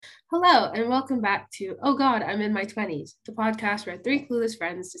Hello, and welcome back to Oh God, I'm in My 20s, the podcast where three clueless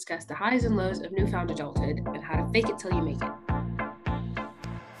friends discuss the highs and lows of newfound adulthood and how to fake it till you make it.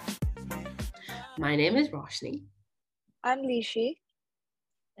 My name is Roshni. I'm Lishi.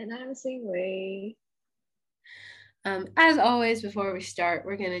 And I'm Singwei. As always, before we start,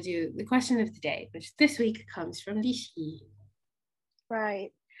 we're going to do the question of the day, which this week comes from Lishi.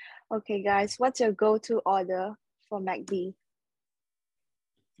 Right. Okay, guys, what's your go-to order for McD?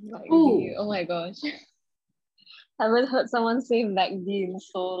 McD. Oh my gosh. I haven't heard someone say McD in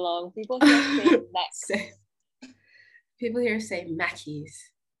so long. People here say Mac. People here say Mackies.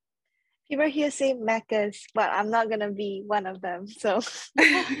 People here say Macca's, but I'm not gonna be one of them. So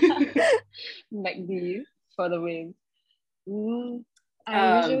McD for the win.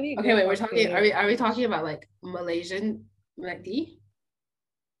 I usually okay, wait, we're talking. Are we talking about like Malaysian McD?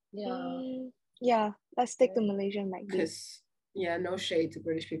 Yeah. Yeah, let's stick to Malaysian McD. Because no shade to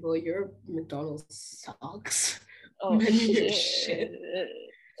British people. Your McDonald's sucks. Oh shit.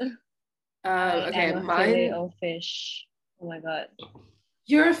 Okay, mine. Fillet of fish. Oh my god.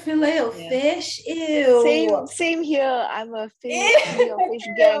 You're a fillet of fish? Ew. Same here. I'm a fillet of fish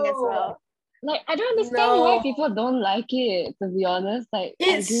gang as well. Like, I don't understand why people don't like it, to be honest. Like,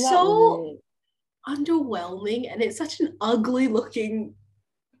 it's so underwhelming and it's such an ugly looking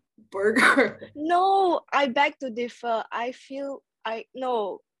burger. No, I beg to differ. I feel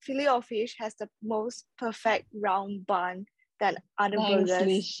fillet of fish has the most perfect round bun than other burgers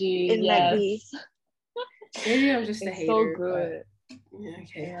in McD. Maybe I'm just a hater. So good.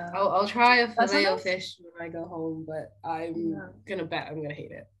 Okay, yeah. I'll try a fillet of fish when I go home, but I'm gonna bet I'm gonna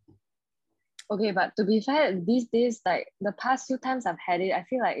hate it. Okay, but to be fair, these days, like the past few times I've had it, I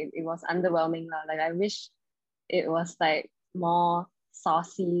feel like it was underwhelming lah. Like I wish it was like more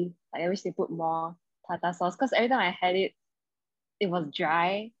saucy. Like I wish they put more tartar sauce, because every time I had it, it was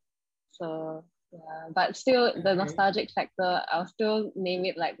dry. So yeah, but still the nostalgic factor, I'll still name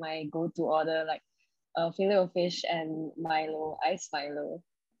it like my go-to order, like fillet of fish and Milo, iced Milo.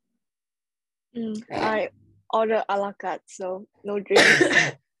 I order a la carte, so no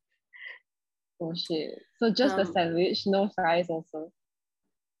drinks. Oh shit. So just the sandwich, no fries also.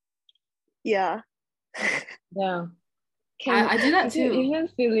 Yeah. Yeah. I do that too. Even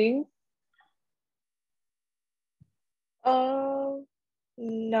filling?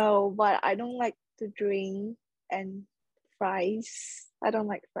 No, but I don't like to drink and fries. I don't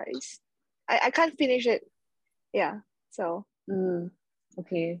like fries. I can't finish it. Yeah, so.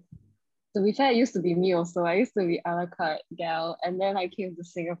 Okay. To be fair, it used to be me also. I used to be a la carte gal, and then I came to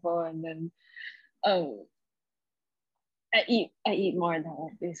Singapore, and then I eat more now,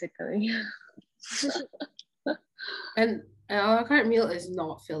 basically. And an a la carte meal is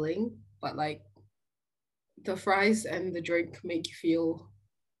not filling, but like the fries and the drink make you feel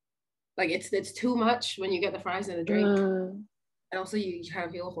like it's too much when you get the fries and the drink. And also you kind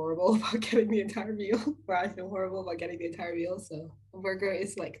of feel horrible about getting the entire meal, or I feel horrible about getting the entire meal. So a burger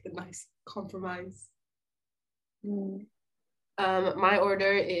is like the nice compromise. My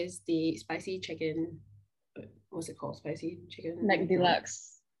order is the spicy chicken. What's it called? Spicy chicken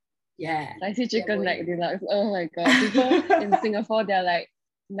McDeluxe. Yeah. Spicy chicken McDeluxe. Oh my god. People in Singapore, they're like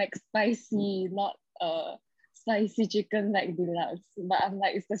McSpicy, not spicy chicken McDeluxe. But I'm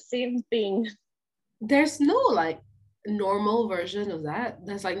like, it's the same thing. There's no like normal version of that.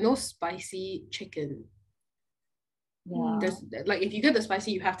 There's like no spicy chicken. Yeah. There's like, if you get the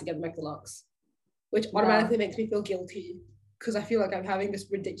spicy, you have to get the McDeluxe, which automatically makes me feel guilty because I feel like I'm having this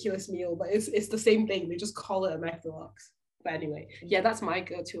ridiculous meal, but it's the same thing. They just call it a McDeluxe. But anyway, yeah, that's my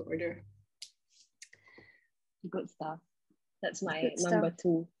go-to order. Good stuff. That's my number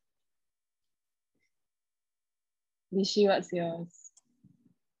 2. Lishi, what's yours?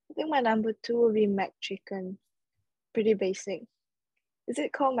 I think my number 2 will be McChicken. Pretty basic. Is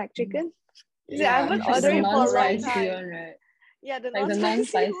it called McChicken? Yeah, I haven't ordered it for a long time. One, right? Yeah, the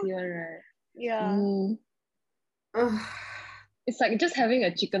non-spicy one, right? Yeah. It's like just having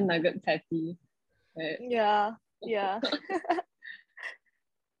a chicken nugget patty. Right? Yeah.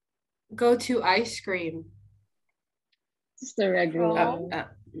 Go to ice cream. Just the regular.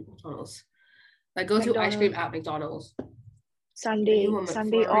 At McDonald's. Like go to ice cream at McDonald's. Sunday all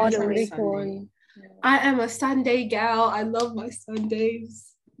the way. Sunday. I am a Sunday gal. I love my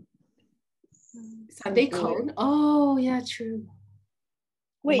Sundays. Sunday cone? Oh, yeah, true.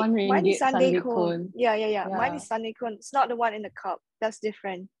 Wait, mine is Sunday cone. Yeah. Mine is Sunday cone. It's not the one in the cup. That's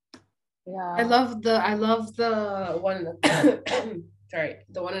different. Yeah. I love the one in the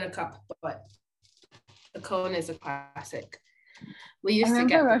the one in a cup, but the cone is a classic. We used to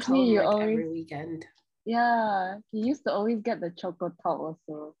get the cone every weekend. Yeah, you used to always get the choco top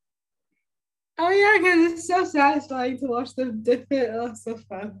also. Oh yeah, because it's so satisfying to watch them dip it. Oh, so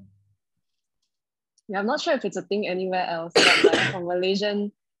fun. Yeah, I'm not sure if it's a thing anywhere else, but like for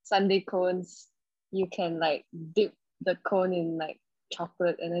Malaysian sundae cones, you can like dip the cone in like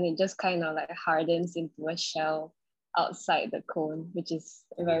chocolate and then it just kind of like hardens into a shell outside the cone, which is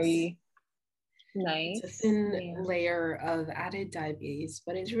very nice. It's a thin layer of added diabetes,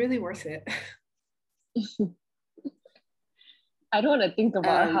 but it's really worth it. I don't want to think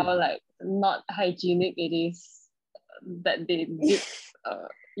about how like not hygienic it is that they dip.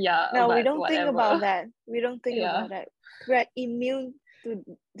 No, we but don't whatever. think about that. We don't think about that. We're immune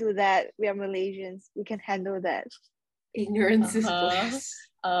to that. We are Malaysians. We can handle that. Ignorance is bliss.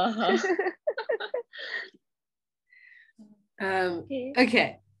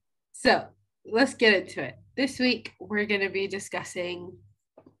 Okay, so let's get into it. This week we're gonna be discussing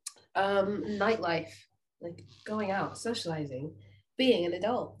nightlife, like going out, socializing, being an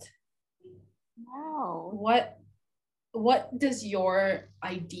adult. Wow. What does your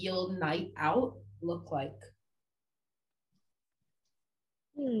ideal night out look like?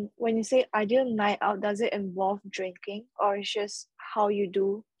 When you say ideal night out, does it involve drinking or it's just how you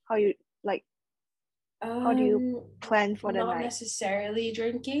do how you plan for the night? Not necessarily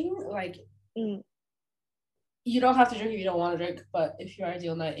drinking. Like you don't have to drink if you don't want to drink, but if your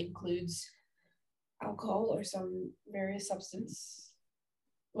ideal night includes alcohol or some various substance,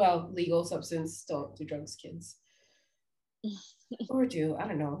 well, legal substance, don't do drugs, kids. Or do, I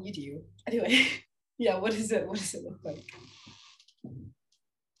don't know, you do. Anyway, yeah, what does it look like?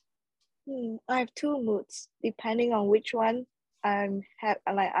 I have two moods depending on which one I'm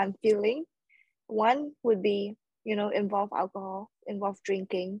feeling. One would be, involve alcohol, involve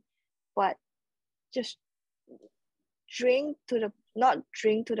drinking, but just not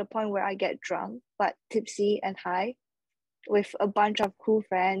drink to the point where I get drunk, but tipsy and high with a bunch of cool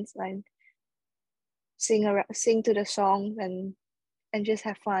friends and sing to the songs and just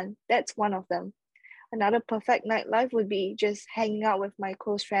have fun. That's one of them. Another perfect nightlife would be just hanging out with my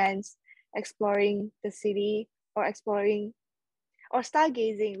close friends, exploring the city or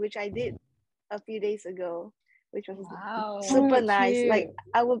stargazing, which I did a few days ago, which was super nice. Cute. Like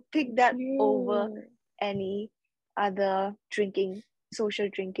I would pick that over any other social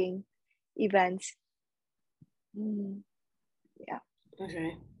drinking events. Yeah.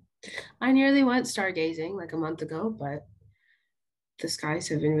 Okay. I nearly went stargazing like a month ago, but the skies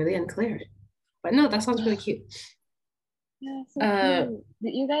have been really unclear. But no, that sounds really cute. Yeah, so cute.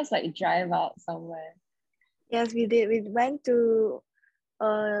 Did you guys like drive out somewhere? Yes, we did. We went to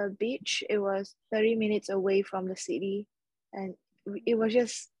a beach. It was 30 minutes away from the city, and it was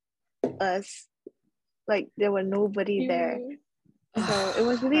just us. Like there were nobody there, so it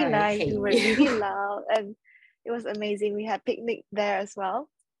was really nice. We were really loud, and it was amazing. We had picnic there as well.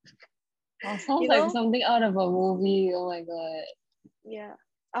 Oh, sounds like something out of a movie. Oh my god. Yeah.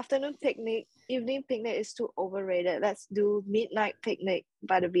 Afternoon picnic, evening picnic is too overrated. Let's do midnight picnic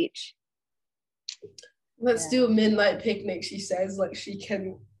by the beach. Let's do a midnight picnic, she says, like she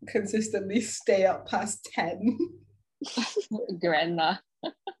can consistently stay up past 10. Grandma.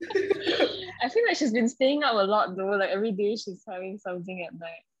 I feel like she's been staying up a lot though. Like every day she's having something at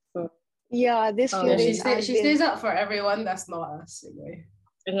night. So yeah, this few days she stays up for everyone. That's not us anyway.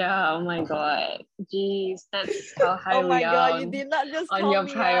 Yeah, oh my god. Jeez, that's how high oh my we god, are you did not just on your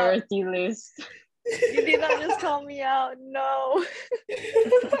priority list. You did not just call me out. No.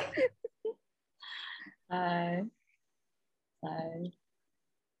 Hi.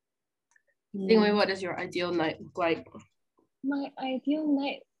 Anyway, what does your ideal night look like? My ideal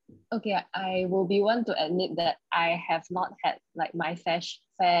night, okay, I will be one to admit that I have not had like my fair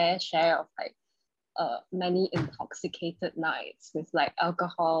share of like many intoxicated nights with like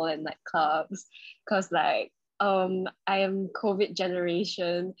alcohol and like clubs, because like I am COVID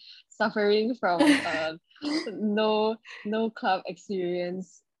generation suffering from no club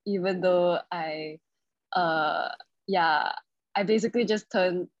experience, even though I basically just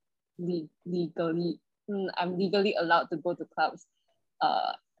turned legally I'm legally allowed to go to clubs,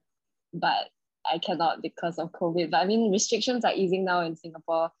 but I cannot because of COVID. But I mean, restrictions are easing now in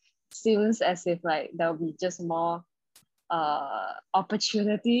Singapore. Seems as if like there'll be just more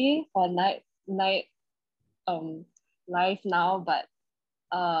opportunity for night life now. But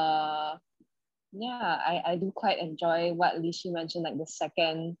I do quite enjoy what Lishi mentioned, like the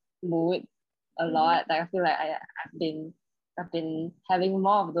second mood a lot. Like I feel like I've been having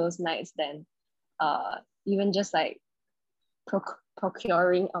more of those nights than even just like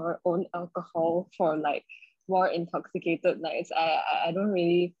procuring our own alcohol for like more intoxicated nights. I don't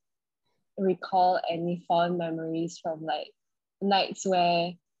really recall any fond memories from like nights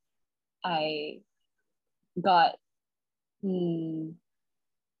where I got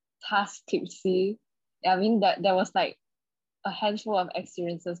task tipsy. I mean that there was like a handful of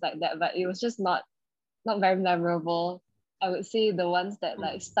experiences like that, but it was just not very memorable. I would say the ones that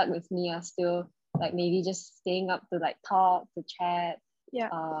like stuck with me are still like maybe just staying up to like talk, to chat. Yeah.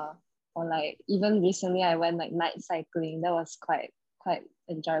 Or like even recently I went like night cycling. That was quite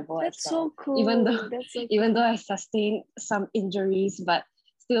enjoyable. That's as well. so cool. Even though I sustained some injuries, but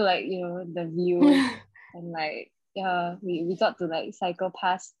still like, you know, the view and like we got to like cycle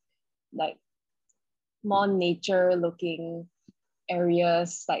past like more nature looking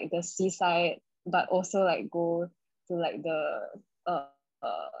areas like the seaside, but also like go to like the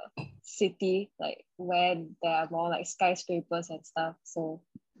city, like where there are more like skyscrapers and stuff. So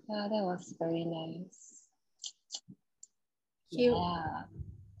yeah, that was very nice. Cute. Yeah.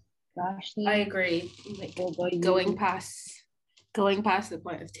 Roshni, I agree. Like going past the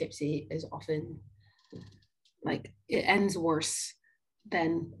point of tipsy is often like it ends worse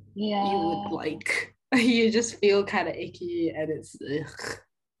than you would like. You just feel kind of icky and it's ugh.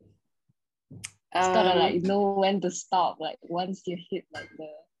 It's gotta like know when to stop. Like once you hit like the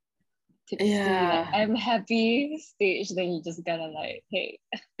tipsy, like I'm happy stage, then you just gotta like, hey.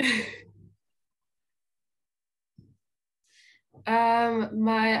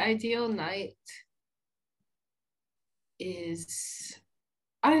 My ideal night is,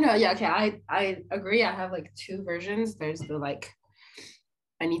 I don't know. Yeah, okay. I agree. I have like two versions. There's the like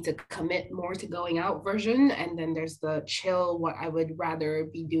I need to commit more to going out version, and then there's the chill, what I would rather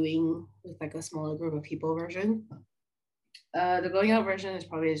be doing with like a smaller group of people version. The going out version is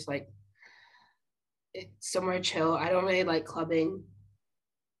probably just like it's somewhere chill. I don't really like clubbing.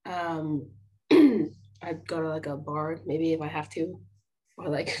 I'd go to like a bar maybe if I have to, or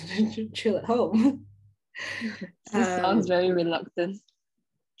like chill at home. This sounds very reluctant.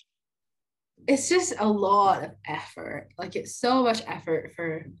 It's just a lot of effort. Like it's so much effort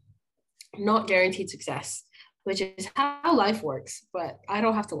for not guaranteed success, which is how life works, but I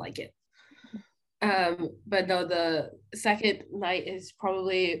don't have to like it. But no, the second night is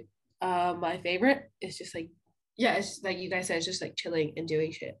probably my favorite. It's just like, yeah, it's just, like you guys said, it's just like chilling and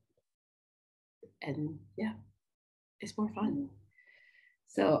doing shit. And yeah, it's more fun.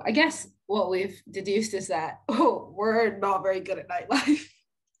 So I guess what we've deduced is that we're not very good at nightlife.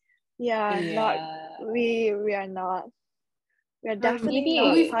 Yeah. We are not. We are definitely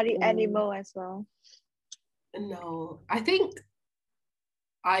not a party animal as well. No, I think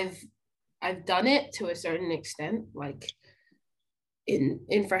I've done it to a certain extent. Like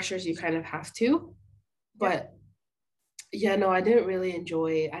in freshers, you kind of have to, but yeah, no, I didn't really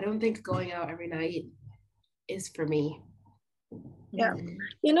enjoy. I don't think going out every night is for me. Yeah,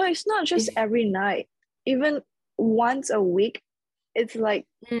 you know, it's not just every night. Even once a week, it's like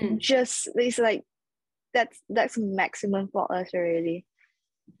it's like that's maximum for us already.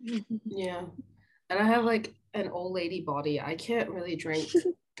 Yeah, and I have like an old lady body. I can't really drink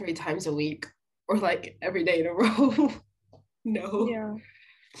 3 times a week or like every day in a row. No. Yeah.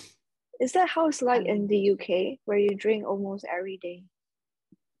 Is that how it's like in the UK where you drink almost every day?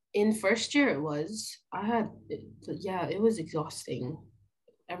 In first year it was. It was exhausting.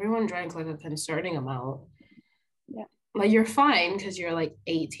 Everyone drank like a concerning amount. Yeah. Like you're fine because you're like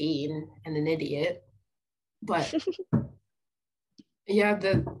 18 and an idiot. But yeah,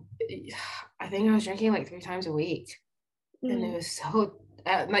 I think I was drinking like 3 times a week. And it was so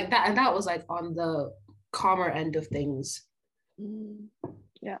like that, and that was like on the calmer end of things.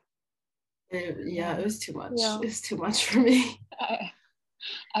 Yeah. It was too much. Yeah. It was too much for me.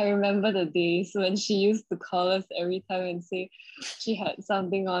 I remember the days when she used to call us every time and say she had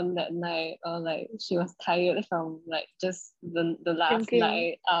something on that night, or like she was tired from like just the last Drinking.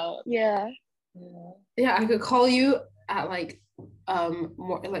 night out. Yeah, I could call you at like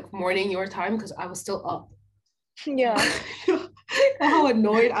morning your time because I was still up. Yeah. How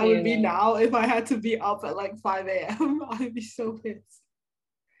annoyed I would be now if I had to be up at like 5 a.m. I'd be so pissed.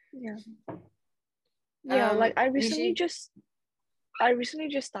 Yeah, like I recently just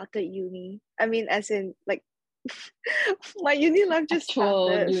started uni. I mean, as in like my uni life just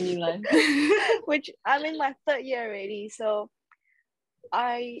started. Uni life. Which I'm in my 3rd year already. So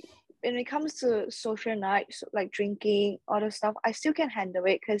when it comes to social nights, like drinking, all the stuff, I still can handle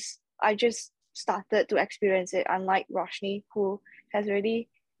it because I just started to experience it, unlike Roshni, who has already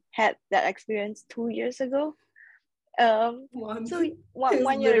had that experience 2 years ago. So one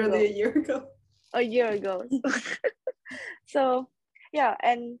year ago. A year ago. So yeah,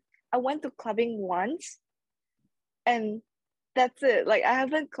 and I went to clubbing once, and that's it. Like I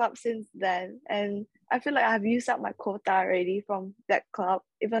haven't clubbed since then, and I feel like I've used up my quota already from that club,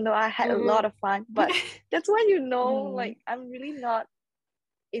 even though I had a lot of fun. But that's when you know, like, I'm really not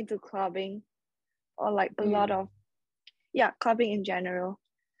into clubbing or like a lot of clubbing in general.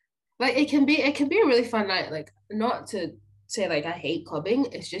 Like it can be a really fun night. Like, not to say like I hate clubbing.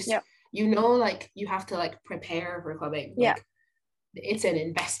 It's just you know, like you have to like prepare for clubbing. Like, it's an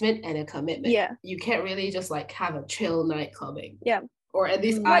investment and a commitment. Yeah. You can't really just like have a chill night clubbing. Yeah. Or at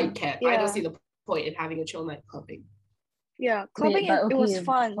least I can't. I don't see the point in having a chill night clubbing. Yeah, clubbing it was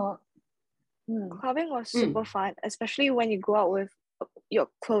fun. Clubbing was super fun, especially when you go out with your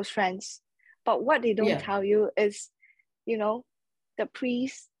close friends. But what they don't tell you is, you know, the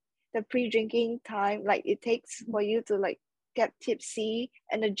pre-drinking time, like it takes for you to like get tipsy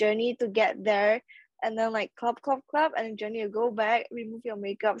and the journey to get there, and then like club, and then journey you go back, remove your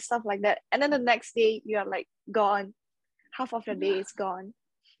makeup, stuff like that, and then the next day you are like gone. Half of the day is gone.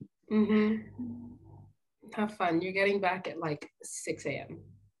 Have fun. You're getting back at like 6 a.m.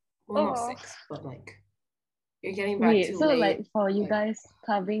 Well, not 6, but like you're getting back too so late. Like for you guys,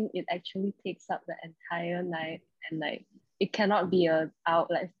 clubbing, it actually takes up the entire night, and like it cannot be a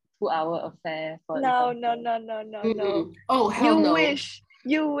 2-hour affair. No. Oh, hell no.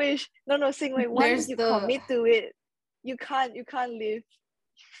 You wish. No, Xingwei, once you commit to it, you can't live.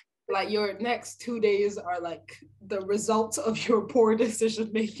 Like your next 2 days are like the result of your poor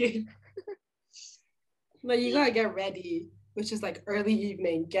decision making. Like you gotta get ready, which is like early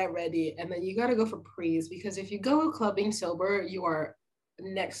evening, get ready, and then you gotta go for prees, because if you go clubbing sober, you are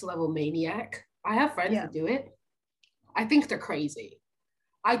next level maniac. I have friends that do it. I think they're crazy.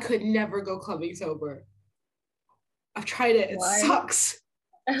 I could never go clubbing sober. I've tried it. It sucks.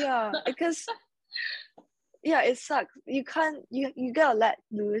 Yeah, because it sucks. You can't. You gotta let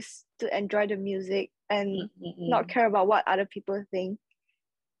loose to enjoy the music and not care about what other people think,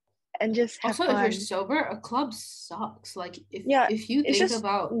 and just have fun. If you're sober, a club sucks. Like if you think just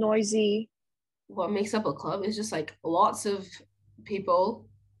about noisy, what makes up a club is just like lots of people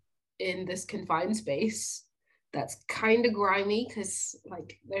in this confined space that's kind of grimy, because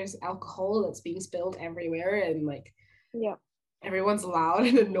like there's alcohol that's being spilled everywhere, and like everyone's loud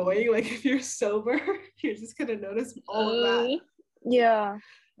and annoying. Like if you're sober, you're just gonna notice all of that.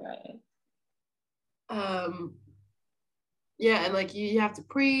 And like you have to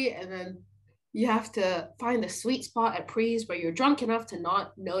pre, and then you have to find the sweet spot at pre's where you're drunk enough to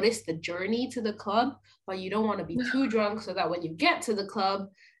not notice the journey to the club, but you don't want to be too drunk so that when you get to the club,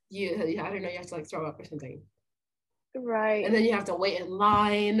 you have to like throw up or something. Right. And then you have to wait in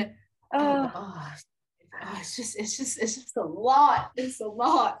line. It's just a lot. It's a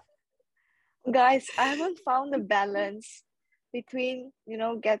lot. Guys, I haven't found the balance between,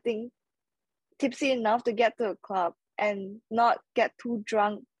 getting tipsy enough to get to a club and not get too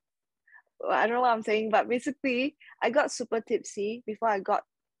drunk. I don't know what I'm saying, but basically I got super tipsy before I got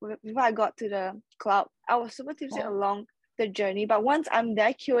to the club. I was super tipsy along the journey, but once I'm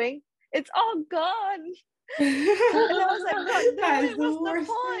there queuing, it's all gone. And I was like, God damn it,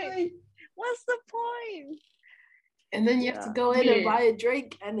 what's the point? And then you have to go in and buy a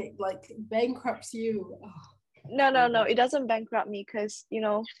drink, and it like bankrupts you. No, it doesn't bankrupt me, because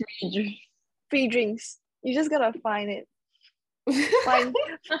free drinks. You just gotta find it. Find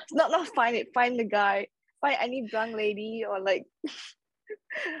the guy. Find any drunk lady or like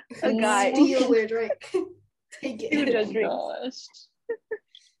a guy. Steal their drink. Take it. Steal their drink.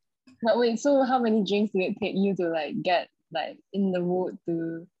 But wait, so how many drinks did it take you to like get like in the mood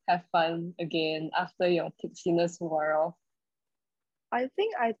to have fun again after your tipsiness wore off? I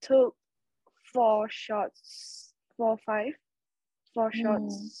think I took 4 shots.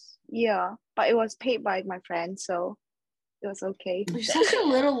 Yeah, but it was paid by my friend, so it was okay. You're such a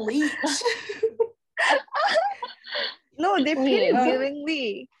little leech. No, they paid it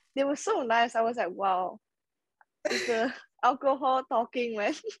willingly. They were so nice. I was like, wow, it's the alcohol talking,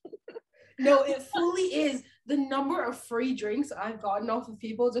 man. No, it fully is. The number of free drinks I've gotten off of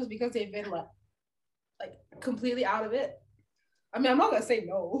people just because they've been like completely out of it. I mean, I'm not gonna say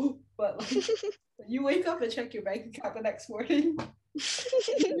no, but like you wake up and check your bank account the next morning.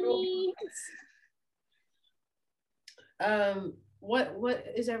 What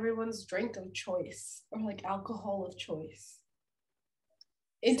is everyone's drink of choice, or like alcohol of choice?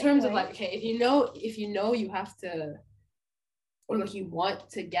 In terms of like, okay, if you know you have to, or like you want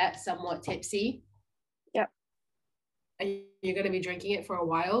to get somewhat tipsy, and you're gonna be drinking it for a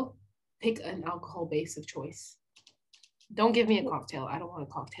while, pick an alcohol base of choice. Don't give me a cocktail. I don't want a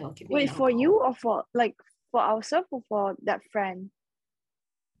cocktail. Give me Wait, for you or for ourselves or for that friend?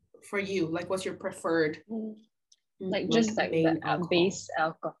 For you, like what's your preferred? Like just like the base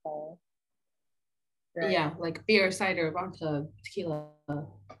alcohol. Right. Yeah, like beer, cider, vodka, tequila.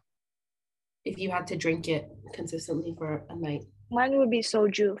 If you had to drink it consistently for a night. Mine would be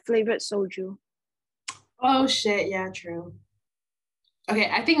soju, flavored soju. Oh shit, yeah, true. Okay,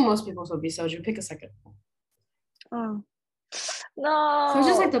 I think most people's would be soju. Pick a second. Oh.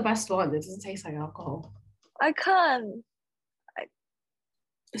 Soju's like No, the best one. It doesn't taste like alcohol. I can't.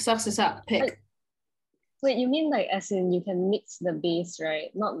 It sucks this up. Pick. Wait, you mean like as in you can mix the base, right?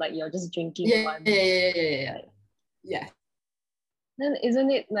 Not like you're just drinking Yeah, one. yeah. Yeah. Then isn't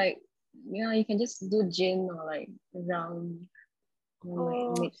it like, you can just do gin or like rum and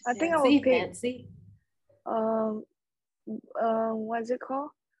like mix. I think I would pick Fancy. what's it called?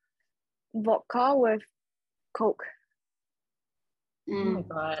 Vodka with Coke. Oh my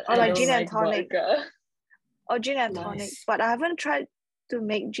god, Or I like don't gin and like tonic. vodka. Or gin and tonic. Nice. But I haven't tried to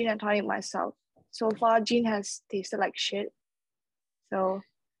make gin and tonic myself. So far, gin has tasted like shit. So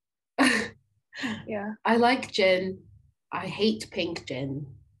yeah. I like gin. I hate pink gin.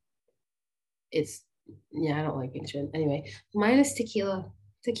 I don't like pink gin. Anyway, mine is tequila.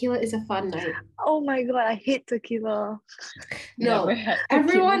 Tequila is a fun night. Oh my god, I hate tequila. No, Never had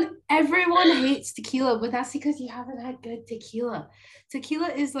tequila. everyone hates tequila, but that's because you haven't had good tequila. Tequila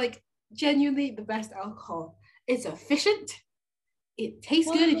is like genuinely the best alcohol. It's efficient. It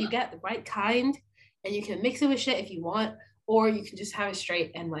tastes good if you get the right kind, and you can mix it with shit if you want, or you can just have it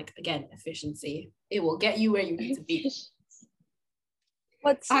straight and like again, efficiency. It will get you where you need to be.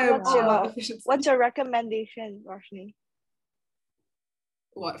 What's your recommendation, Roshni?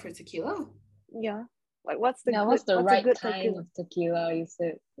 What for tequila? Yeah. Like what's the what's the right good kind tequila? of tequila, you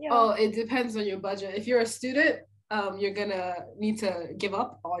said? Yeah. Oh, it depends on your budget. If you're a student, you're gonna need to give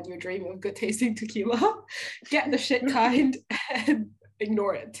up on your dream of good tasting tequila. Get the shit kind and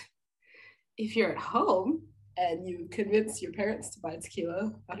ignore it. If you're at home and you convince your parents to buy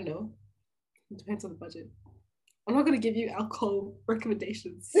tequila, I don't know. It depends on the budget. I'm not gonna give you alcohol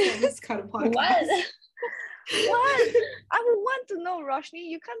recommendations on this kind of podcast. What? What? I would want to know, Roshni.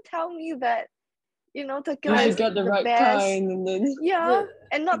 You can't tell me that, tequila is got the right best. kind and then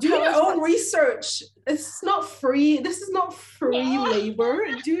And not do tell your us own research. It's not free. This is not free labor.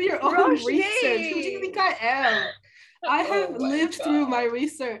 Do your own Roshni! research. Who do you think I am? I have lived through my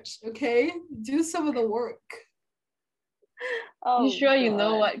research. Okay, do some of the work. Oh, you sure you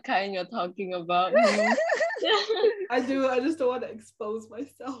know God. what kind you're talking about? I do. I just don't want to expose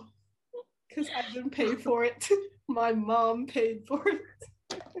myself because I didn't pay for it. My mom paid for it.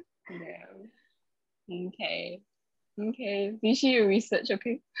 Yeah. Okay. You should your research,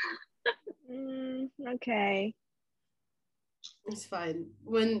 okay? Okay. It's fine.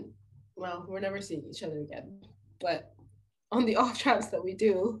 We're never seeing each other again. But on the off chance that we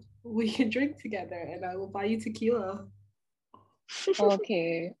do, we can drink together and I will buy you tequila.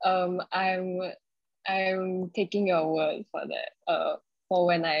 Okay. I'm taking your word for that. For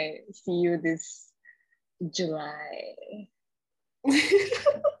when I see you this July.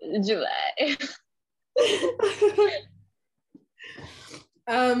 July.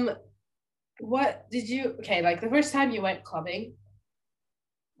 What did you like the first time you went clubbing?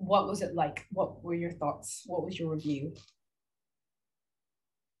 What was it like? What were your thoughts? What was your review?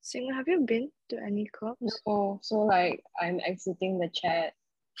 Singer, have you been to any clubs? No, so like I'm exiting the chat.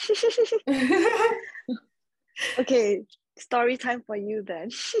 Okay, story time for you then.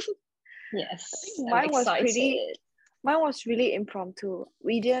 Yes, Mine was really impromptu.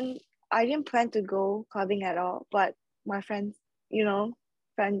 I didn't plan to go clubbing at all, but my friends,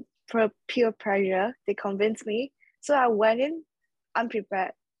 for pure pressure, they convinced me. So I went in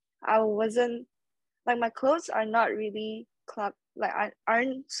unprepared. I wasn't like my clothes are not really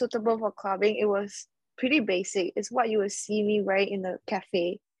aren't suitable for clubbing. It was pretty basic. It's what you would see me wearing in the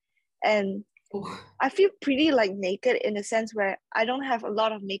cafe. And I feel pretty like naked in the sense where I don't have a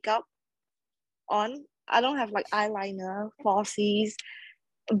lot of makeup on. I don't have like eyeliner, falsies,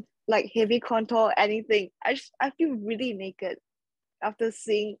 like heavy contour, anything. I feel really naked after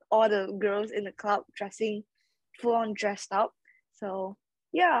seeing all the girls in the club dressing full on dressed up. So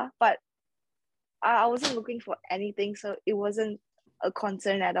yeah, but I wasn't looking for anything, so it wasn't a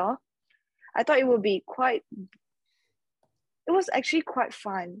concern at all. I thought it was actually quite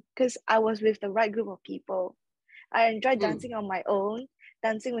fun because I was with the right group of people. I enjoyed dancing on my own,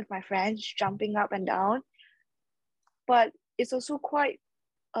 dancing with my friends, jumping up and down. But it's also quite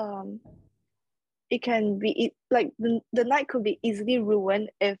it can be like the night could be easily ruined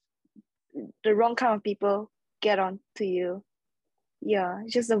if the wrong kind of people get on to you. Yeah,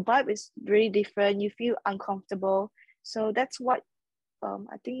 just the vibe is very different. You feel uncomfortable. So that's what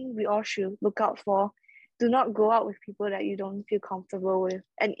I think we all should look out for. Do not go out with people that you don't feel comfortable with.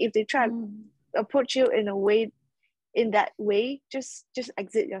 And if they try approach you in a way, in that way, just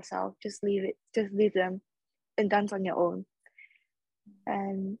exit yourself. Just leave it. Just leave them and dance on your own.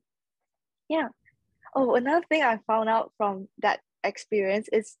 And yeah. Oh, another thing I found out from that experience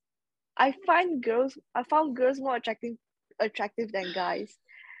is I found girls more attractive than guys.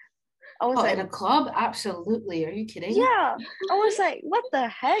 I was in a club? Absolutely. Are you kidding? yeah. I was like, what the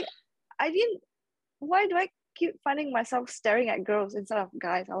heck? Why do I keep finding myself staring at girls instead of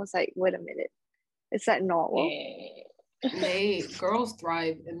guys? I was like, wait a minute. Is that normal? Girls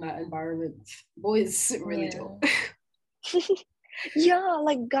thrive in that environment. Boys really don't. Yeah,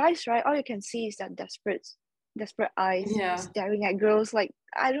 like guys, right? All you can see is that desperate eyes staring at girls. Like,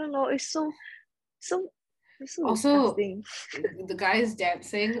 I don't know. It's so also disgusting. The guys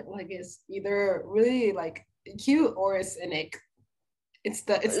dancing, like, is either really like cute or it's an ick. It's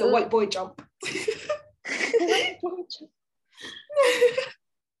the white boy jump.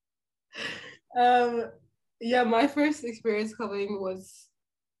 Yeah, my first experience clubbing was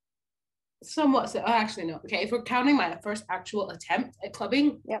somewhat actually no. Okay, if we're counting my first actual attempt at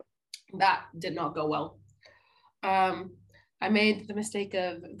clubbing, yep, that did not go well. I made the mistake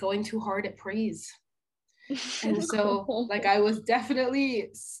of going too hard at praise. And so like I was definitely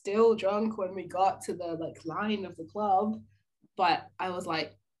still drunk when we got to the like line of the club, but I was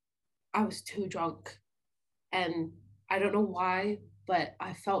too drunk, and I don't know why, but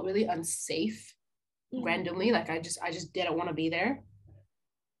I felt really unsafe randomly. Like I just didn't want to be there.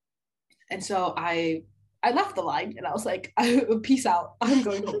 And so I left the line and I was like, peace out, I'm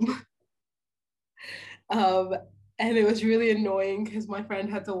going home. And it was really annoying because my friend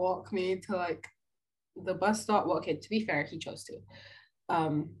had to walk me to like the bus stop. Well, okay, to be fair, he chose to.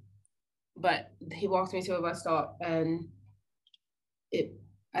 But he walked me to a bus stop, and it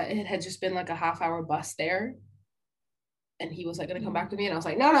had just been like a half-hour bus there. And he was like gonna come back to me, and I was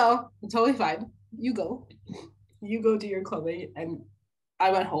like, no, I'm totally fine. You go do your clubbing. And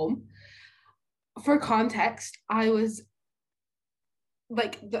I went home. For context, I was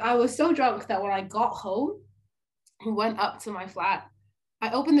so drunk that when I got home, went up to my flat,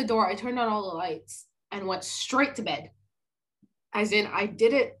 I opened the door, I turned on all the lights, and went straight to bed. As in, I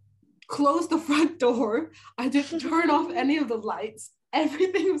didn't close the front door, I didn't turn off any of the lights,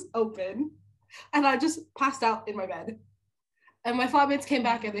 everything was open, and I just passed out in my bed. And my flatmates came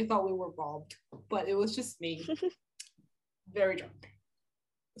back and they thought we were robbed, but it was just me, very drunk.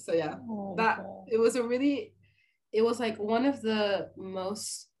 So yeah, it was like one of the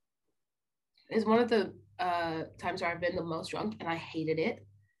times where I've been the most drunk, and I hated it.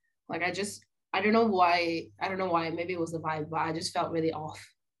 Like I don't know why, maybe it was the vibe, but I just felt really off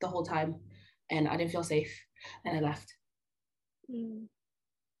the whole time, and I didn't feel safe, and I left.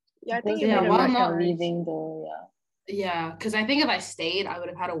 Yeah, I think while not leaving though, yeah, because I think if I stayed, I would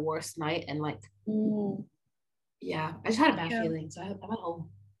have had a worse night, and like yeah, I just had a bad feeling, so I went home.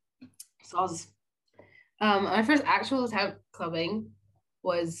 So I was my first actual attempt clubbing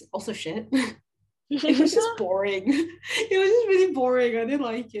was also shit. It was just boring. It was just really boring. I didn't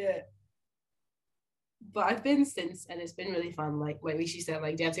like it. But I've been since, and it's been really fun. Like Rishi said,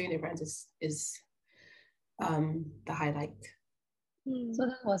 like dancing with your friends is the highlight. So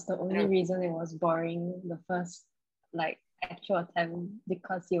that was the only reason it was boring, the first like actual attempt,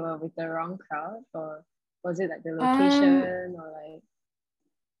 because you were with the wrong crowd, or was it like the location, or like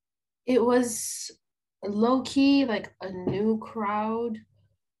it was low-key like a new crowd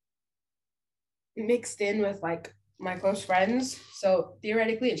mixed in with like my close friends, so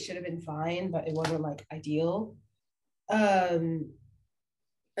theoretically it should have been fine, but it wasn't like ideal. And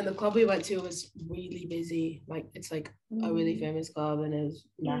the club we went to was really busy. Like it's like a really famous club, and it was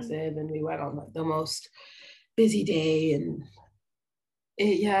massive, and we went on like the most busy day, and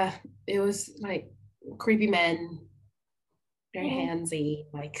it was like creepy men, very handsy,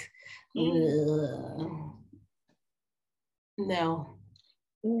 like no.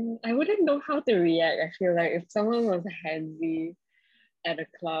 I wouldn't know how to react. I feel like if someone was handsy at a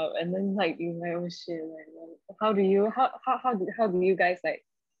club, and then like you're like, oh shit, like how do you guys like,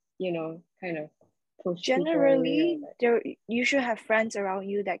 you know, kind of push generally people away, you should have friends around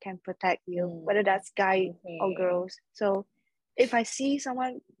you that can protect you, whether that's guy or girls. So if I see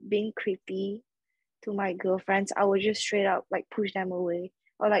someone being creepy to my girlfriends, I would just straight up like push them away,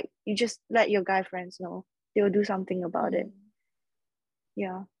 or like you just let your guy friends know, they will do something about it.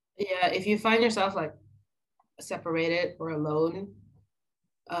 Yeah, if you find yourself like separated or alone,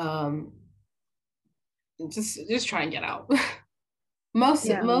 just try and get out. most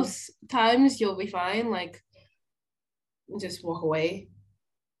times you'll be fine, like just walk away.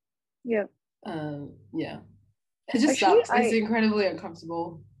 Yeah. It just sucks. It's incredibly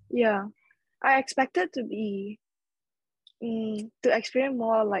uncomfortable. Yeah, I expected to be to experience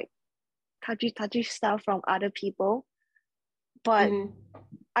more like touchy stuff from other people, but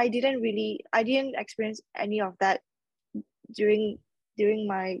I didn't experience any of that during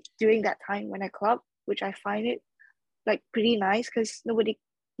that time when I club, which I find it like pretty nice because nobody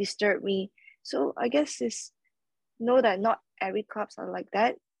disturbed me. So I guess it's know that not every clubs are like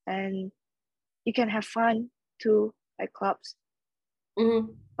that, and you can have fun too at clubs.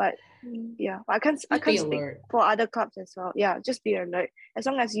 But yeah, I can't speak alert. for other clubs as well. Yeah, just be alert. As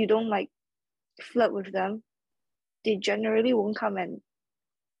long as you don't like flirt with them, they generally won't come and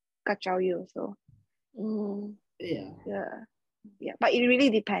kacau you. So yeah, but it really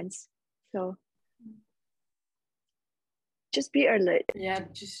depends. So just be alert. Yeah,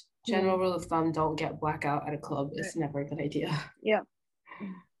 just general rule of thumb: don't get blackout at a club. It's never a good idea. Yeah.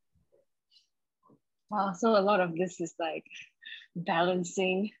 Wow, so a lot of this is like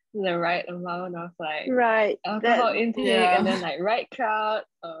balancing the right amount of like alcohol intake and then like right crowd.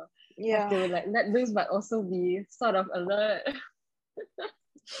 Have to like let loose but also be sort of alert.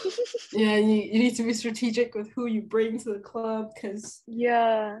 Yeah, you need to be strategic with who you bring to the club because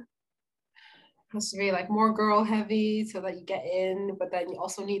it has to be like more girl heavy so that you get in, but then you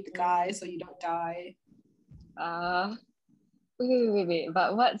also need the guy so you don't die. Wait.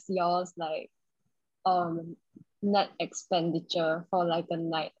 But what's yours like net expenditure for like a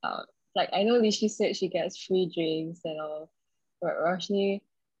night out? Like I know Lishi said she gets free drinks and all, but Roshni,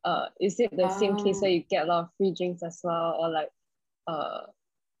 is it the same case where you get a lot of free drinks as well, or like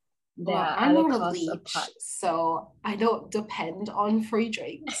well, I'm not a leech, so I don't depend on free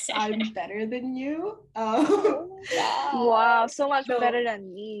drinks. I'm better than you. Wow, so much better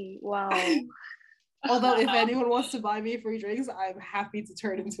than me. Wow. Although if anyone wants to buy me free drinks, I'm happy to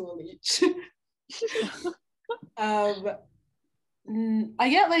turn into a leech. I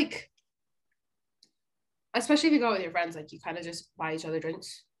get like, especially if you go with your friends, like you kind of just buy each other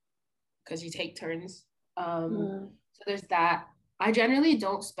drinks because you take turns. So there's that. I generally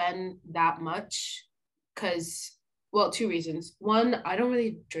don't spend that much because, well, two reasons. One, I don't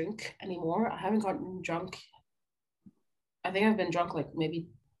really drink anymore. I haven't gotten drunk. I think I've been drunk like maybe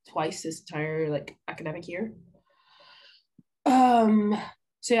twice this entire like academic year. So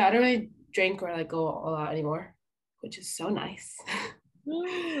yeah, I don't really drink or like go all out anymore, which is so nice.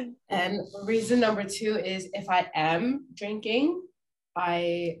 And reason number two is if I am drinking,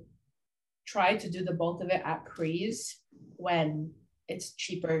 I try to do the bulk of it at Crease when it's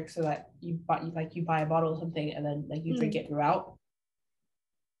cheaper, so that you buy a bottle of something and then like you drink it throughout.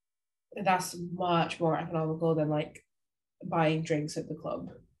 That's much more economical than like buying drinks at the club,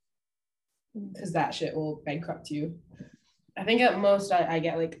 because that shit will bankrupt you. I think at most I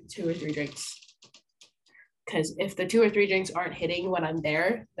get like 2 or 3 drinks, because if the 2 or 3 drinks aren't hitting when I'm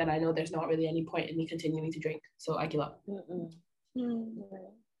there, then I know there's not really any point in me continuing to drink, so I give up.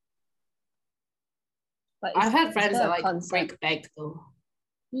 But I've had friends that like break bank though.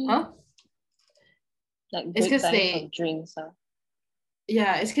 Huh? Like break bank for drinks.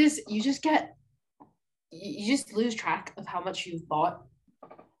 Yeah, it's because you just lose track of how much you've bought.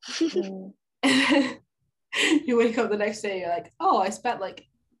 You wake up the next day, you're like, oh, I spent like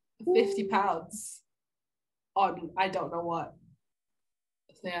 £50 on I don't know what.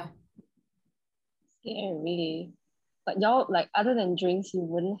 So yeah. Scary. But y'all, like, other than drinks, you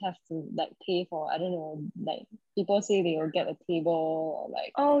wouldn't have to like pay for, I don't know, like people say they will get a table or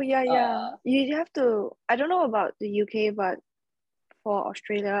like. Oh yeah. You have to. I don't know about the UK, but for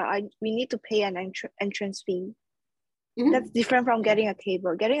Australia, we need to pay an entrance fee. That's different from getting a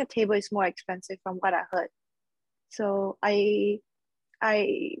table. Getting a table is more expensive from what I heard. So I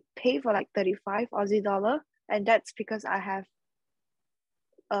pay for like 35 Aussie dollar, and that's because I have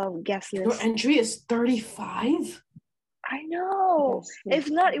guest list. Your entry is 35? I know. If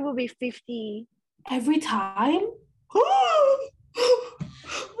not, it will be 50 every time. Whoa!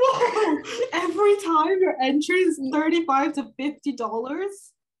 Every time your entry is $35 to $50.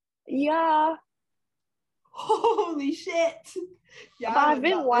 Yeah. Holy shit! Yeah, but I've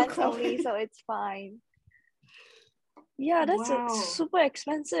been once only, so it's fine. Yeah, that's super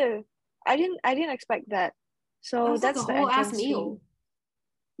expensive. I didn't expect that. So that's like a the whole entrance ass meal. fee.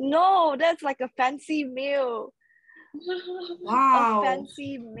 No, that's like a fancy meal. Wow. A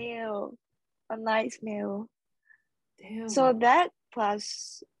fancy meal. A nice meal. Damn. So that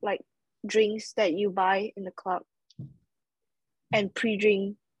plus like drinks that you buy in the club and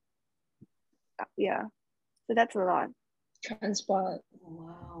pre-drink. Yeah. So that's a lot. Transport.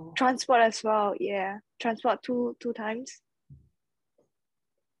 Wow. Transport as well, yeah. Transport two times.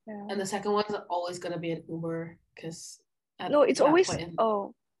 Yeah. And the second one's always gonna be an Uber, because no, it's always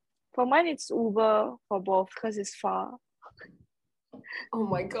For mine, it's Uber for both because it's far. Oh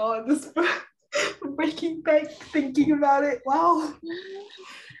my god, this breaking back thinking about it. Wow.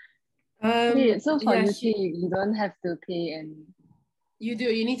 Wait, so for yeah, UK, you don't have to pay and you do.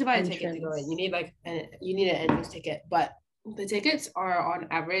 You need to buy a ticket to go entrance. in. You need you need an entrance ticket, but the tickets are on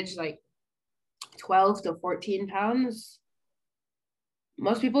average like 12 to 14 pounds.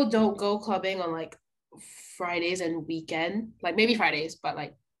 Most people don't go clubbing on like Fridays and weekend, like maybe Fridays, but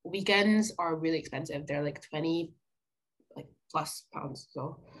like weekends are really expensive. They're like 20 like plus pounds.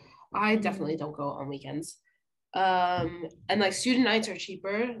 So I definitely don't go on weekends. And like student nights are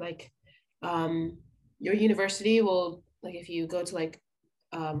cheaper. Like your university will, like if you go to like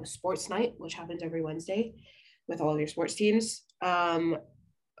sports night, which happens every Wednesday with all of your sports teams,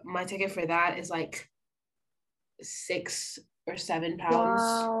 my ticket for that is like 6 or 7 pounds.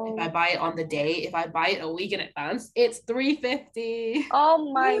 Wow. If I buy it on the day, if I buy it a week in advance, it's $3.50.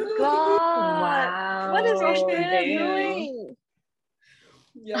 Oh my god. Wow. What is Australia damn. doing?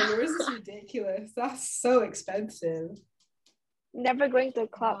 Yeah, yours is ridiculous. That's so expensive. Never going to a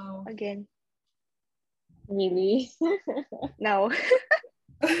club Wow. again. Really? No.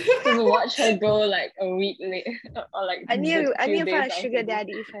 Just watch her go like a week late or like I need to few find days a after sugar this.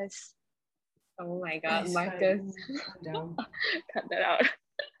 daddy first. Oh my god, It's Marcus. fine. Calm down. Cut that out.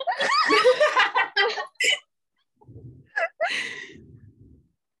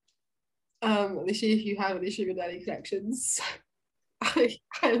 Alicia, if you have any sugar daddy connections, I'm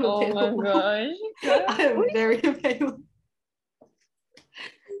Oh my available. gosh. I am very available.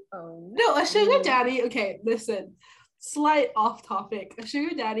 No, a sugar daddy. Okay, listen. Slight off topic. A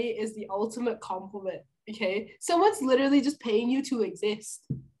sugar daddy is the ultimate compliment. Okay, someone's literally just paying you to exist.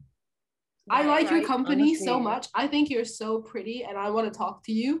 I like your company so honestly. much. I think you're so pretty, and I want to talk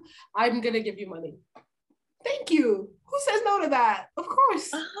to you. I'm gonna give you money. Thank you. Who says no to that? Of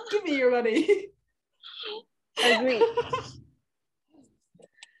course. Give me your money. Agreed.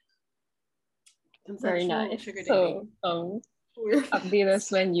 Very nice. Sugar So dating. update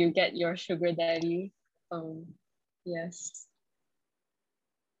us when you get your sugar daddy. Yes.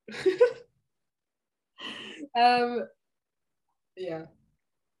 Yeah.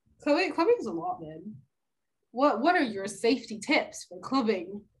 Clubbing's a lot, man. What are your safety tips for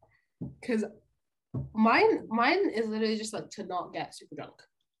clubbing? Because mine is literally just like to not get super drunk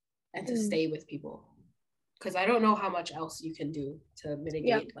and to stay with people. Because I don't know how much else you can do to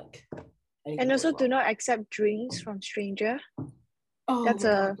mitigate like. And also do not accept drinks from stranger. Oh, That's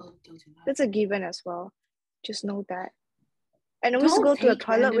don't do that. That's a given as well. Just know that. And always Don't go to a take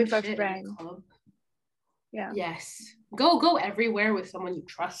toilet random with a shit in friend. the club. Yeah. Yes. Go everywhere with someone you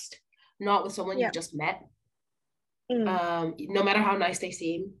trust, not with someone you've just met. No matter how nice they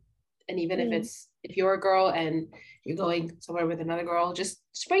seem. And even if you're a girl and you're going somewhere with another girl, just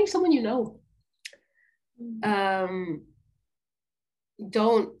bring someone you know.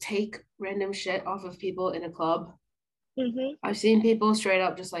 Don't take random shit off of people in a club. I've seen people straight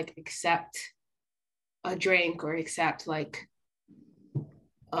up just like accept a drink or accept like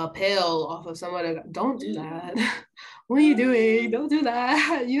a pill off of someone. Don't do that. What are you doing? Don't do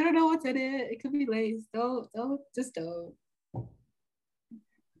that. You don't know what's in it. It could be laced. Don't.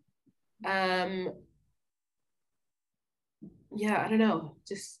 Yeah, I don't know.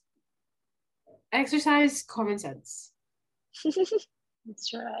 Just exercise common sense.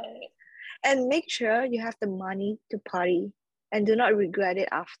 That's right. And make sure you have the money to party and do not regret it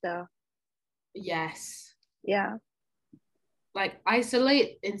after. Yes. Yeah. Like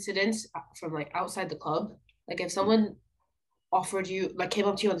isolate incidents from like outside the club. Like if someone offered you, like came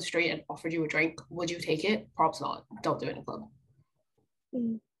up to you on the street and offered you a drink, would you take it? Probably not. Don't do it in a club.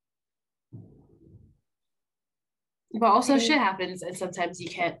 But also shit happens and sometimes you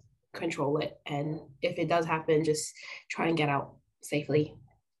can't control it. And if it does happen, just try and get out safely.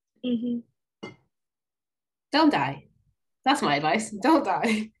 Don't die. That's my advice. Don't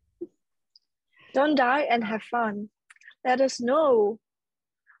die. Don't die and have fun. Let us know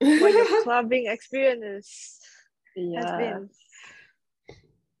what your clubbing experience has been.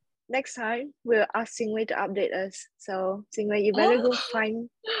 Next time, we'll ask Xingwei to update us. So, Xingwei, you better go find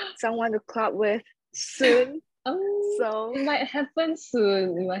someone to club with soon. So it might happen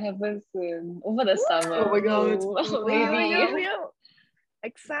soon. Over the summer. Oh my god. Maybe.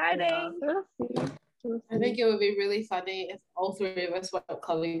 Exciting. I think it would be really funny if all three of us went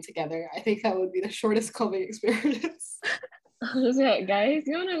clubbing together. I think that would be the shortest clubbing experience. I was like, guys,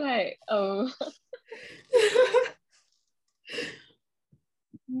 you wanna like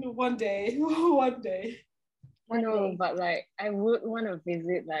One day. No, but like I would want to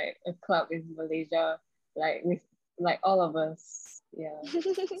visit like a club in Malaysia, like with like all of us. Yeah.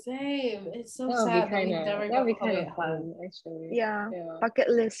 Same. It's so That would sad be that we kind never of got kind clubbing of at fun, home. actually. Yeah. Yeah. Bucket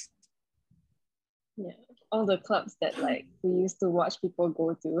list. Yeah. All the clubs that like we used to watch people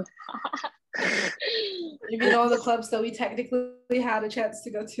go to. You mean all the clubs that we technically had a chance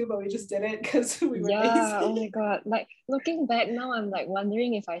to go to, but we just didn't because we were Yeah, oh lazy. my god. Like looking back now, I'm like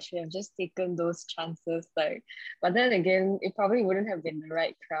wondering if I should have just taken those chances. Like, but then again, it probably wouldn't have been the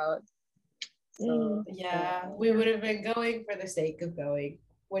right crowd. So Yeah, we would have been going for the sake of going,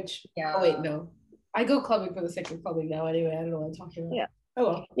 which, yeah. oh wait, no. I go clubbing for the sake of clubbing now anyway. I don't know what I'm talking about. Yeah. Oh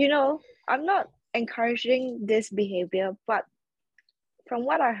well. You know, I'm not encouraging this behavior, but from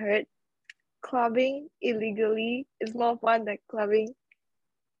what I heard, clubbing illegally is more fun than clubbing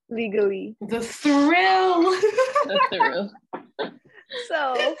legally. The thrill. The thrill.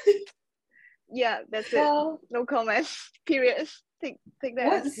 So yeah, that's it. Well, No comment. Period. Take that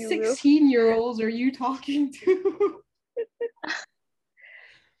What as you will. 16-year-olds are you talking to?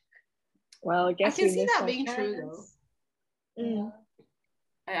 well, I guess can we see missed that our being true, chance. Mm.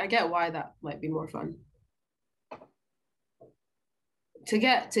 I get why that might be more fun. To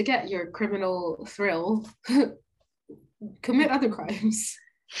get your criminal thrill, commit other crimes.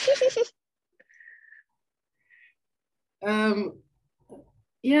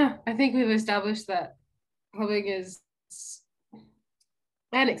 Yeah, I think we've established that clubbing is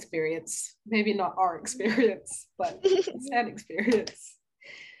an experience. Maybe not our experience, but it's an experience.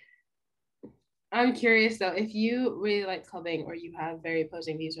 I'm curious though, if you really like clubbing or you have very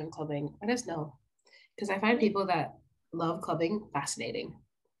opposing views on clubbing, let us know. Because I find people that love clubbing fascinating.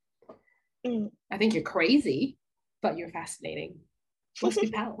 I think you're crazy, but you're fascinating. Let's be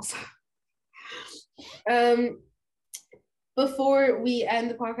pals. Before we end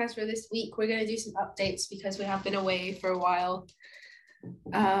the podcast for this week, we're gonna do some updates because we have been away for a while.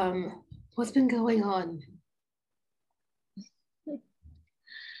 What's been going on?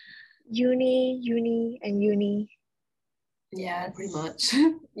 Uni. Yeah, pretty much.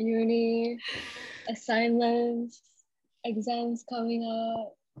 Uni, assignments, exams coming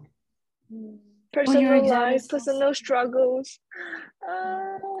up. Personal life, personal struggles.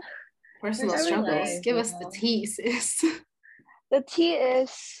 Personal struggles. Give us the tea, sis. The tea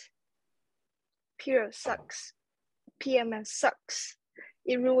is period sucks. PMS sucks.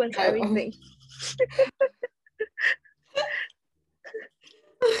 It ruins everything.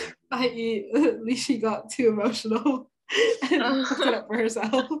 At least she got too emotional and fucked it up for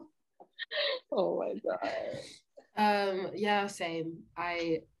herself. Oh my god. Yeah, same.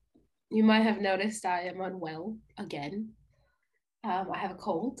 You might have noticed I am unwell again. I have a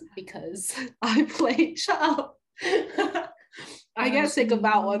cold because I play. Shut up. I get sick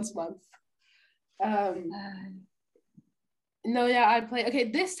about once a month. No, yeah, I play.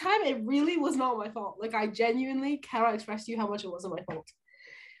 Okay, this time it really was not my fault. Like, I genuinely cannot express to you how much it wasn't my fault.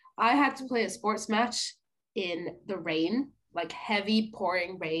 I had to play a sports match in the rain, like heavy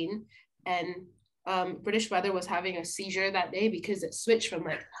pouring rain, and British weather was having a seizure that day because it switched from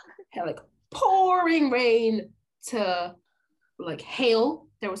like pouring rain to like hail.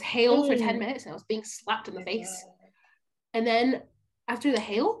 There was hail for 10 minutes and I was being slapped in the face. And then after the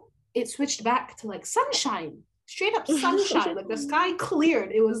hail, it switched back to like sunshine, straight up sunshine. Like the sky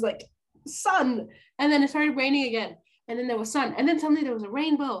cleared. It was like sun. And then it started raining again. And then there was sun. And then suddenly there was a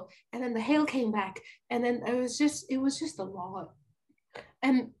rainbow. And then the hail came back. And then it was just a lot.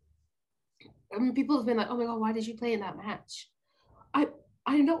 And people have been like, oh my God, why did you play in that match?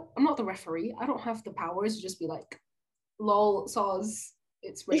 I know I'm not the referee. I don't have the powers to just be like, lol, saws,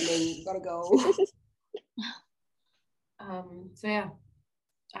 it's raining, gotta go. So yeah,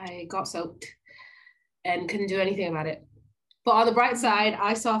 I got soaked and couldn't do anything about it. But on the bright side,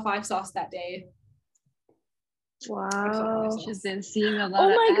 I saw 5 Sauce that day. Wow. She's been seeing a lot. Oh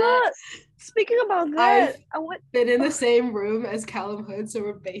my God. Speaking about that, I've been in the same room as Callum Hood, so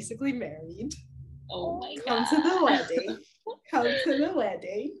we're basically married. Oh my God. Come to the wedding. Come to the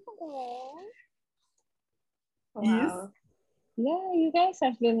wedding. Aww. Wow. Yes. Yeah, you guys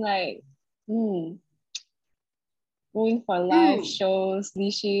have been like going for live shows.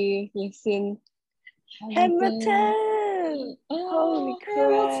 Lishi, you've seen Hamilton. Holy crap.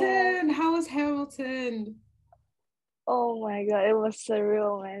 Hamilton. How was Hamilton? Oh my God, it was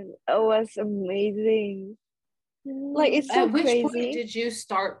surreal, man. It was amazing. Like, it's so At which crazy. point did you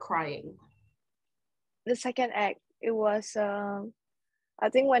start crying? The second act, it was I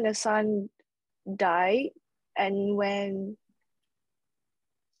think when the son died and when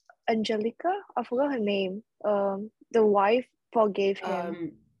Angelica, I forgot her name, the wife forgave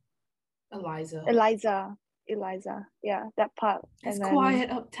him. Eliza, yeah, that part. It's and then, quiet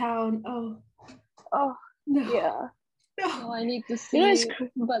uptown. Oh oh no. yeah. Oh, I need to see You know,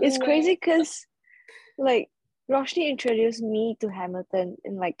 it. But it's where? crazy because like Roshni introduced me to Hamilton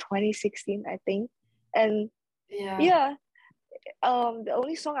in like 2016, I think. And Yeah. the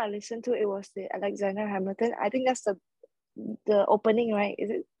only song I listened to, it was the Alexander Hamilton. I think that's the opening, right? Is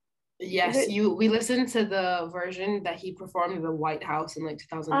it? Yes, we listened to the version that he performed in the White House in like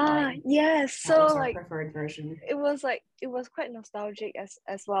 2009. Yes. That So was our like preferred version. it was quite nostalgic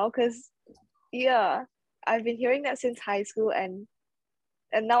as well because I've been hearing that since high school, and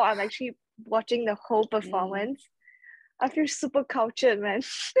now I'm actually watching the whole performance. I feel super cultured, man.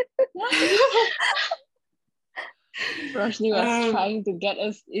 Roshni was trying to get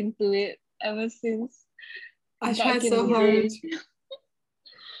us into it ever since. I tried so hard.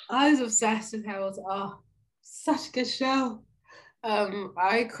 I was obsessed with Hamilton. Oh, such a good show.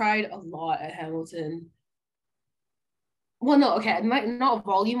 I cried a lot at Hamilton. Well, no, okay, not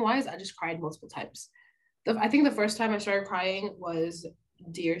volume wise. I just cried multiple times. I think the first time I started crying was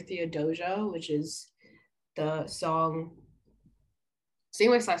 "Dear Theodosia," which is the song. Sing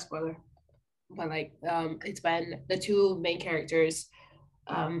my slash spoiler, but like, it's when the two main characters,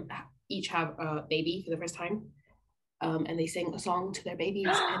 each have a baby for the first time, and they sing a song to their babies,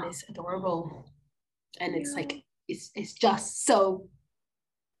 and it's adorable, and it's like it's just so.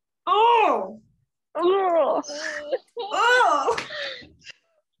 Oh. Oh. Oh.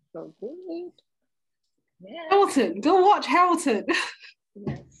 So good. Yeah. Hamilton, go watch Hamilton.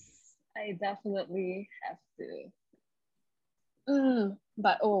 Yes, I definitely have to.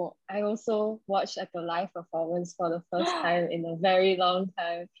 But I also watched like a live performance for the first time in a very long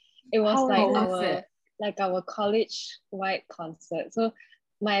time. It was like our college-wide concert. So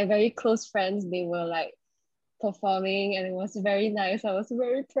my very close friends, they were like performing, and it was very nice. I was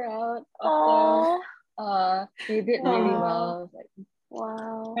very proud of them. They did really well. Like,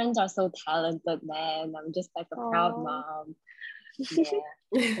 wow. Friends are so talented, man. I'm just like a proud mom. Yeah,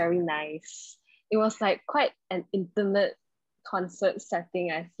 very nice. It was like quite an intimate concert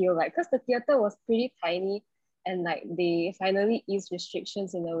setting, I feel like, because the theater was pretty tiny, and like they finally eased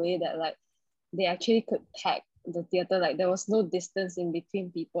restrictions in a way that like they actually could pack the theater. Like there was no distance in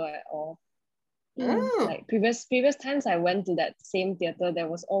between people at all. Like previous times I went to that same theater, there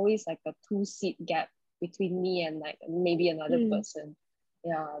was always like a 2-seat gap between me and like maybe another person.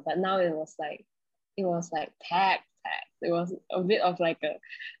 Yeah, but now it was like packed. It was a bit of like a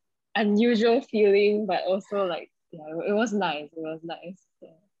unusual feeling, but also like it was nice. Yeah.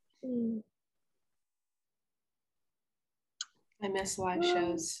 I miss live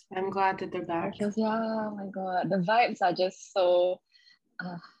shows. I'm glad that they're back. Shows, yeah, oh my god, the vibes are just so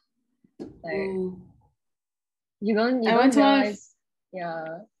like you don't realize.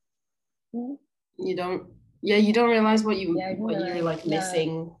 You don't realize what you're like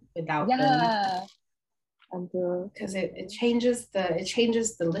missing without them. Because it changes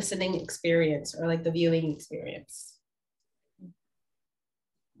the listening experience, or like the viewing experience.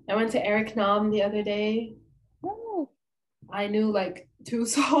 I went to Eric Nam the other day. I knew like 2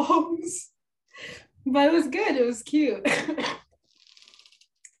 songs, but it was good. It was cute.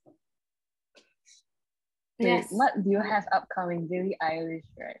 Yes. What do you have upcoming? Billie Eilish,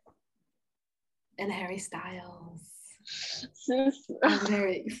 right? And Harry Styles. Sis. I'm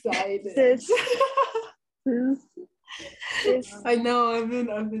very excited. Sis. I know I've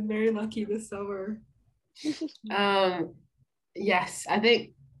been very lucky this summer. Yes, I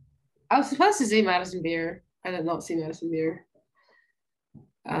think I was supposed to see Madison Beer. I did not see Madison Beer.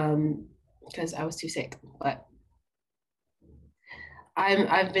 Because I was too sick. But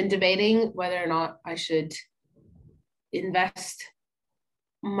I've been debating whether or not I should invest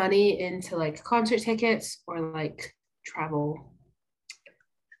money into like concert tickets or like travel.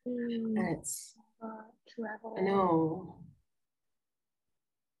 And it's travel. I know.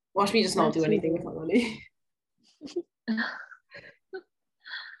 Watch me just not do anything with my money.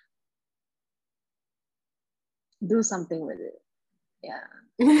 Do something with it. Yeah.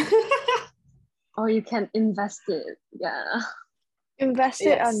 Or you can invest it. Yeah. Invest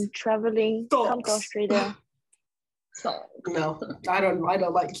it on traveling. Come to Australia. No, I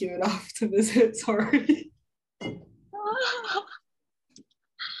don't like you enough to visit. Sorry.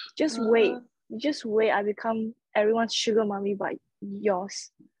 Just wait. I become everyone's sugar mommy, but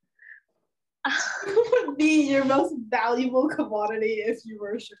yours. You would be your most valuable commodity if you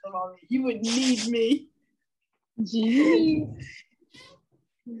were a sugar mommy. You would need me. Gee.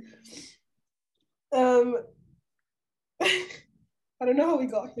 I don't know how we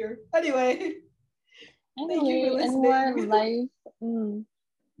got here. Anyway, thank you for listening.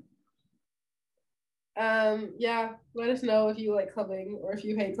 Yeah, let us know if you like clubbing or if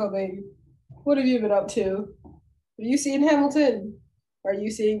you hate clubbing. What have you been up to? you seeing Hamilton? Are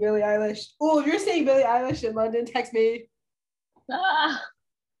you seeing Billie Eilish? Oh, if you're seeing Billie Eilish in London, text me.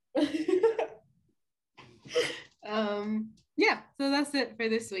 Yeah, so that's it for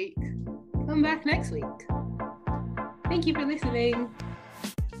this week. Come back next week. Thank you for listening.